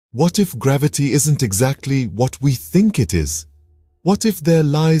What if gravity isn't exactly what we think it is? What if there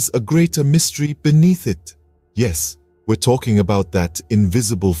lies a greater mystery beneath it? Yes, we're talking about that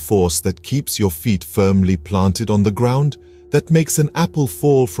invisible force that keeps your feet firmly planted on the ground, that makes an apple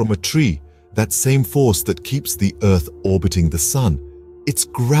fall from a tree, that same force that keeps the Earth orbiting the sun. It's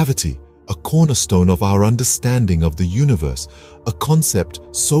gravity, a cornerstone of our understanding of the universe, a concept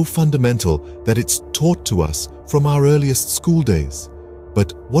so fundamental that it's taught to us from our earliest school days.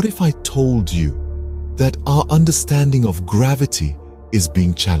 But what if I told you that our understanding of gravity is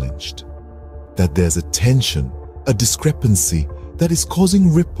being challenged? That there's a tension, a discrepancy that is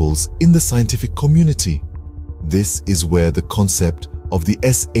causing ripples in the scientific community? This is where the concept of the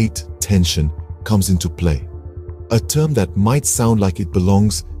S8 tension comes into play. A term that might sound like it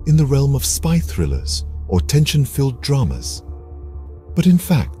belongs in the realm of spy thrillers or tension-filled dramas. But in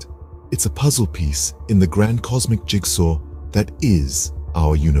fact, it's a puzzle piece in the grand cosmic jigsaw that is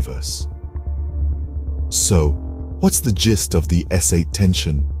our universe. So, what's the gist of the S8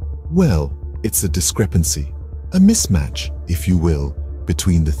 tension? Well, it's a discrepancy, a mismatch, if you will,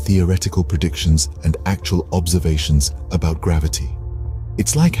 between the theoretical predictions and actual observations about gravity.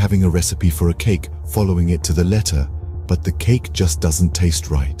 It's like having a recipe for a cake, following it to the letter, but the cake just doesn't taste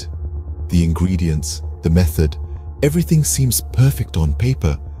right. The ingredients, the method, everything seems perfect on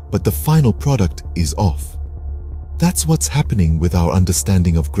paper, but the final product is off. That's what's happening with our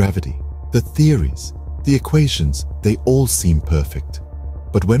understanding of gravity. The theories, the equations, they all seem perfect.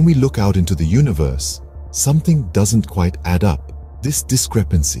 But when we look out into the universe, something doesn't quite add up. This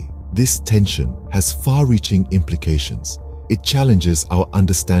discrepancy, this tension has far-reaching implications. It challenges our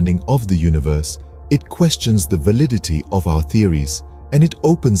understanding of the universe, it questions the validity of our theories, and it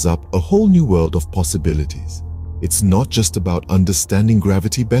opens up a whole new world of possibilities. It's not just about understanding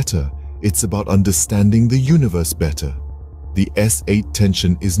gravity better, it's about understanding the universe better. The S8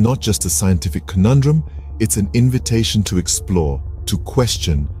 tension is not just a scientific conundrum, it's an invitation to explore, to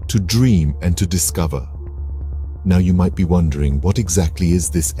question, to dream, and to discover. Now you might be wondering, what exactly is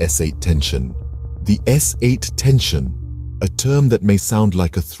this S8 tension? The S8 tension, a term that may sound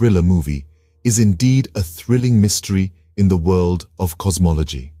like a thriller movie, is indeed a thrilling mystery in the world of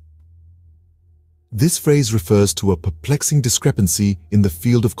cosmology. This phrase refers to a perplexing discrepancy in the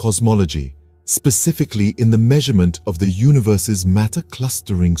field of cosmology, specifically in the measurement of the universe's matter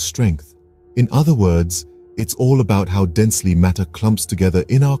clustering strength. In other words, it's all about how densely matter clumps together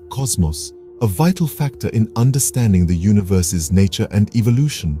in our cosmos, a vital factor in understanding the universe's nature and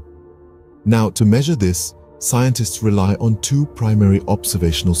evolution. Now, to measure this, scientists rely on two primary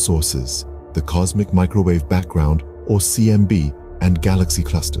observational sources: the cosmic microwave background, or CMB, and galaxy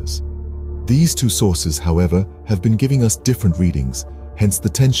clusters. These two sources, however, have been giving us different readings, hence the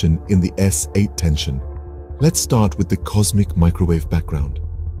tension in the S8 tension. Let's start with the cosmic microwave background.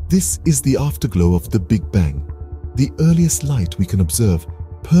 This is the afterglow of the Big Bang, the earliest light we can observe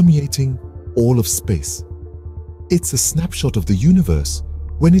permeating all of space. It's a snapshot of the universe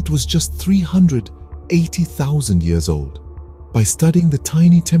when it was just 380,000 years old. By studying the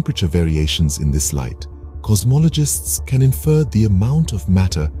tiny temperature variations in this light, cosmologists can infer the amount of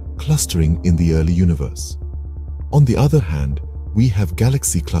matter clustering in the early universe. On the other hand, we have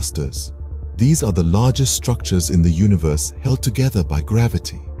galaxy clusters. These are the largest structures in the universe held together by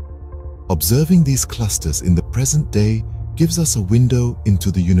gravity. Observing these clusters in the present day gives us a window into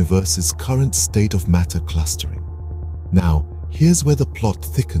the universe's current state of matter clustering. Now, here's where the plot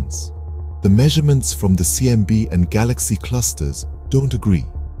thickens. The measurements from the CMB and galaxy clusters don't agree.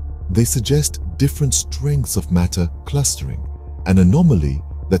 They suggest different strengths of matter clustering, an anomaly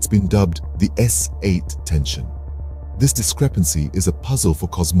that's been dubbed the S8 tension. This discrepancy is a puzzle for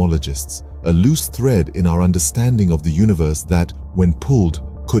cosmologists, a loose thread in our understanding of the universe that, when pulled,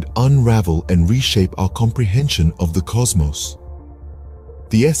 could unravel and reshape our comprehension of the cosmos.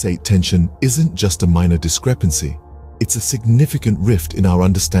 The S8 tension isn't just a minor discrepancy. It's a significant rift in our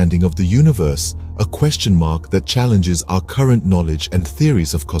understanding of the universe, a question mark that challenges our current knowledge and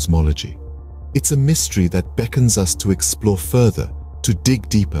theories of cosmology. It's a mystery that beckons us to explore further, to dig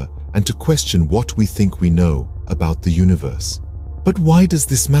deeper, and to question what we think we know about the universe. But why does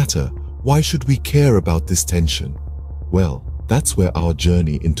this matter? Why should we care about this tension? Well, that's where our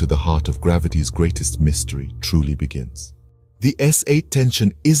journey into the heart of gravity's greatest mystery truly begins. The S8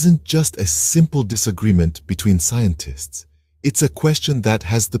 tension isn't just a simple disagreement between scientists. It's a question that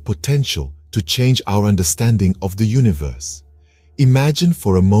has the potential to change our understanding of the universe. Imagine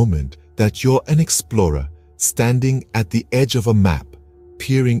for a moment that you're an explorer standing at the edge of a map,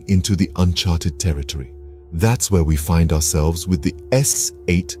 peering into the uncharted territory. That's where we find ourselves with the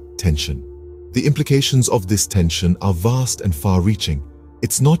S8 tension. The implications of this tension are vast and far-reaching.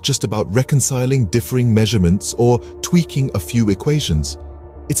 It's not just about reconciling differing measurements or tweaking a few equations.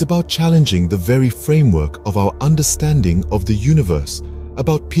 It's about challenging the very framework of our understanding of the universe,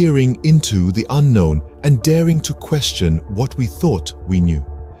 about peering into the unknown and daring to question what we thought we knew.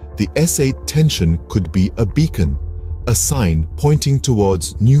 The S8 tension could be a beacon, a sign pointing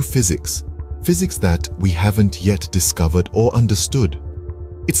towards new physics, physics that we haven't yet discovered or understood.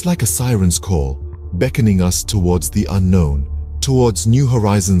 It's like a siren's call, beckoning us towards the unknown, towards new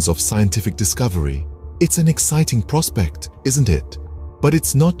horizons of scientific discovery. It's an exciting prospect, isn't it? But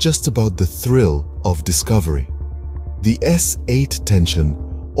it's not just about the thrill of discovery. The S8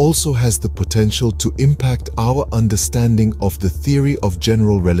 tension also has the potential to impact our understanding of the theory of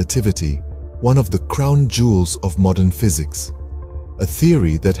general relativity, one of the crown jewels of modern physics, a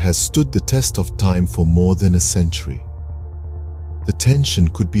theory that has stood the test of time for more than a century. The tension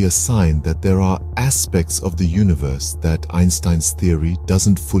could be a sign that there are aspects of the universe that Einstein's theory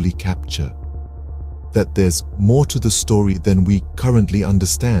doesn't fully capture, that there's more to the story than we currently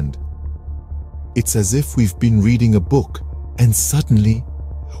understand. It's as if we've been reading a book and suddenly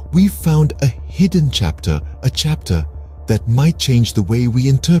we've found a hidden chapter, a chapter that might change the way we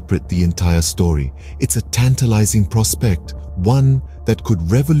interpret the entire story. It's a tantalizing prospect, one that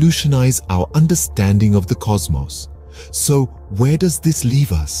could revolutionize our understanding of the cosmos. So where does this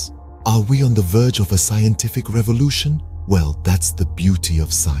leave us? Are we on the verge of a scientific revolution? Well, that's the beauty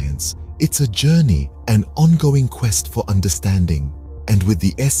of science. It's a journey, an ongoing quest for understanding. And with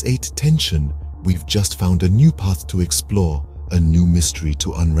the S8 tension, we've just found a new path to explore, a new mystery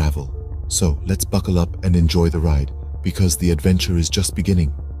to unravel. So let's buckle up and enjoy the ride, because the adventure is just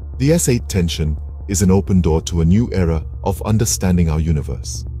beginning. The S8 tension is an open door to a new era of understanding our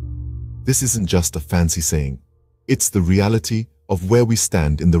universe. This isn't just a fancy saying. It's the reality of where we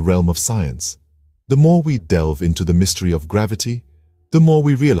stand in the realm of science. The more we delve into the mystery of gravity, the more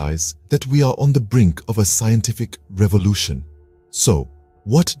we realize that we are on the brink of a scientific revolution. So,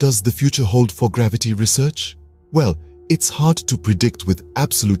 what does the future hold for gravity research? Well, it's hard to predict with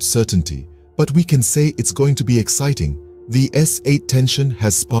absolute certainty, but we can say it's going to be exciting. The S8 tension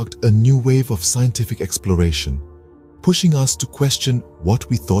has sparked a new wave of scientific exploration, pushing us to question what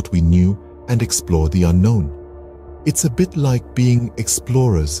we thought we knew and explore the unknown. It's a bit like being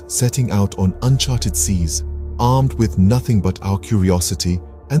explorers setting out on uncharted seas, armed with nothing but our curiosity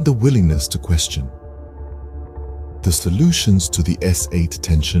and the willingness to question. The solutions to the S8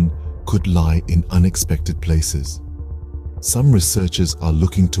 tension could lie in unexpected places. Some researchers are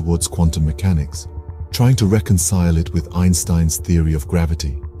looking towards quantum mechanics, trying to reconcile it with Einstein's theory of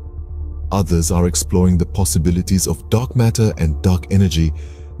gravity. Others are exploring the possibilities of dark matter and dark energy,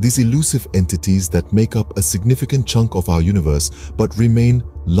 these elusive entities that make up a significant chunk of our universe but remain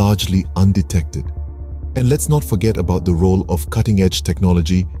largely undetected. And let's not forget about the role of cutting-edge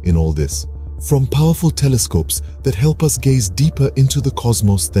technology in all this. From powerful telescopes that help us gaze deeper into the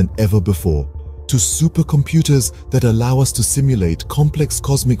cosmos than ever before, to supercomputers that allow us to simulate complex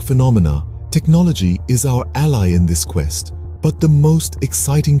cosmic phenomena, technology is our ally in this quest. But the most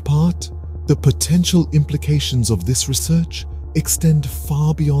exciting part? The potential implications of this research extend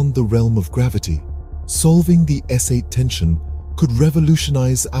far beyond the realm of gravity. Solving the S8 tension could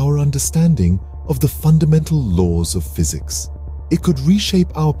revolutionize our understanding of the fundamental laws of physics. It could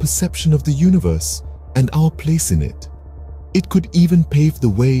reshape our perception of the universe and our place in it. It could even pave the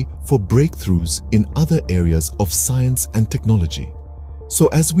way for breakthroughs in other areas of science and technology. So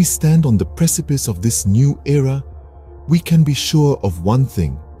as we stand on the precipice of this new era, we can be sure of one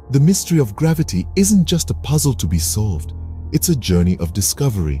thing. The mystery of gravity isn't just a puzzle to be solved. It's a journey of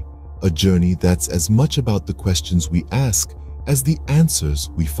discovery, a journey that's as much about the questions we ask as the answers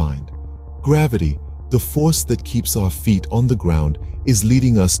we find. Gravity, the force that keeps our feet on the ground, is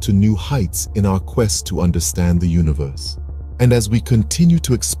leading us to new heights in our quest to understand the universe. And as we continue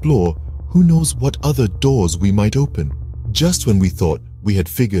to explore, who knows what other doors we might open? Just when we thought we had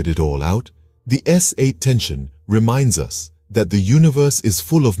figured it all out, the S8 tension reminds us that the universe is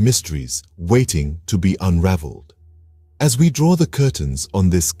full of mysteries waiting to be unraveled. As we draw the curtains on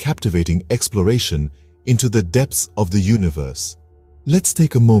this captivating exploration into the depths of the universe, let's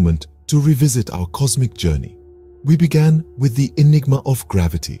take a moment to revisit our cosmic journey. We began with the Enigma of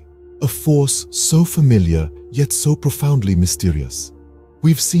Gravity, a force so familiar yet so profoundly mysterious.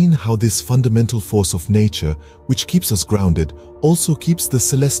 We've seen how this fundamental force of nature, which keeps us grounded, also keeps the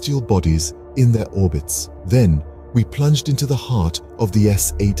celestial bodies in their orbits. Then, we plunged into the heart of the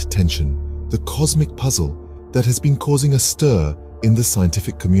S8 tension, the cosmic puzzle that has been causing a stir in the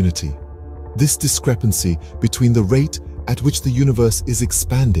scientific community. This discrepancy between the rate at which the universe is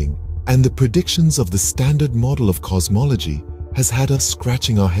expanding and the predictions of the standard model of cosmology has had us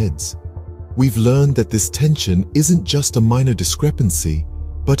scratching our heads. We've learned that this tension isn't just a minor discrepancy,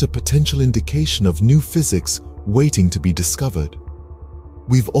 but a potential indication of new physics waiting to be discovered.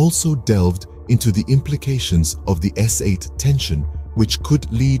 We've also delved into the implications of the S8 tension, which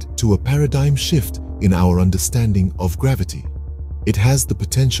could lead to a paradigm shift in our understanding of gravity. It has the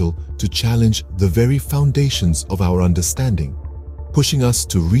potential to challenge the very foundations of our understanding, pushing us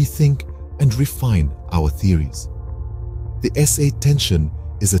to rethink and refine our theories. The S8 tension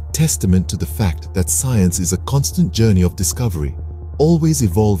is a testament to the fact that science is a constant journey of discovery, always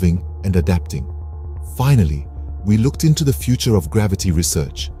evolving and adapting. Finally, we looked into the future of gravity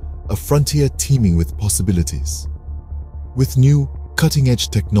research, a frontier teeming with possibilities. With new, cutting-edge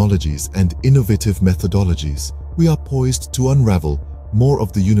technologies and innovative methodologies, we are poised to unravel more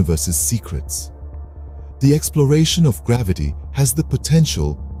of the universe's secrets. The exploration of gravity has the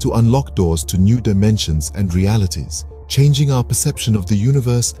potential to unlock doors to new dimensions and realities, changing our perception of the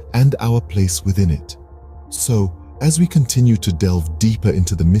universe and our place within it. So, as we continue to delve deeper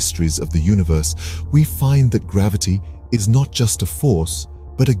into the mysteries of the universe, we find that gravity is not just a force,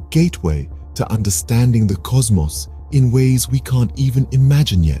 but a gateway to understanding the cosmos in ways we can't even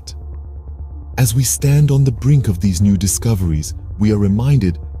imagine yet. As we stand on the brink of these new discoveries, we are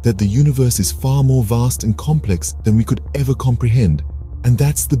reminded that the universe is far more vast and complex than we could ever comprehend. And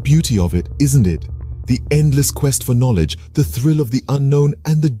that's the beauty of it, isn't it? The endless quest for knowledge, the thrill of the unknown,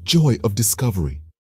 and the joy of discovery.